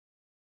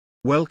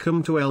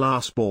Welcome to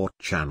LR Sport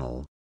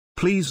channel.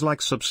 Please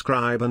like,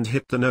 subscribe and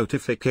hit the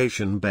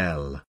notification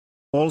bell.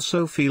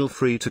 Also feel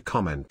free to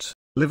comment.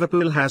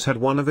 Liverpool has had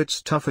one of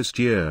its toughest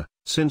years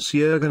since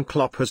Jurgen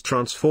Klopp has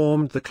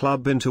transformed the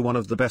club into one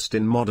of the best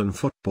in modern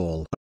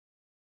football.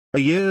 A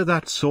year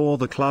that saw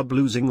the club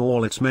losing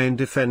all its main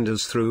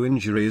defenders through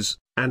injuries,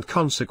 and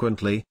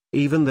consequently,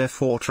 even their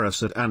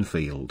fortress at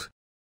Anfield.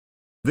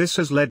 This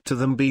has led to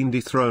them being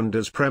dethroned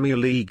as Premier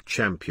League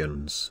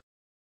champions.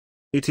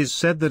 It is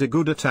said that a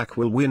good attack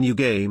will win you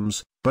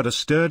games, but a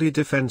sturdy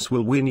defense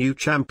will win you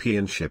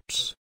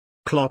championships.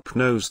 Klopp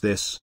knows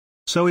this.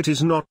 So it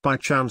is not by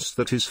chance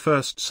that his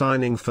first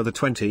signing for the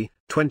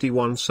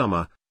 2021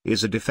 summer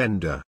is a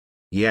defender.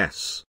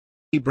 Yes.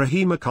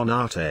 Ibrahima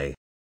Konate.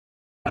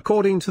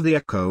 According to the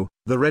Echo,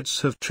 the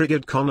Reds have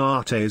triggered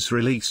Konate's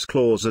release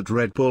clause at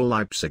Red Bull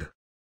Leipzig.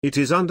 It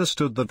is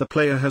understood that the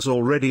player has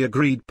already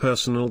agreed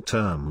personal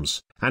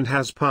terms, and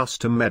has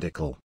passed a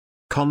medical.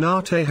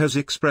 Konate has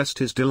expressed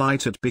his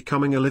delight at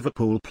becoming a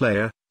Liverpool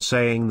player,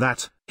 saying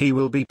that he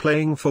will be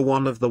playing for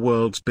one of the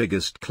world's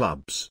biggest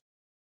clubs.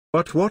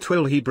 But what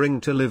will he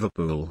bring to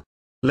Liverpool?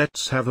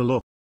 Let's have a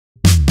look.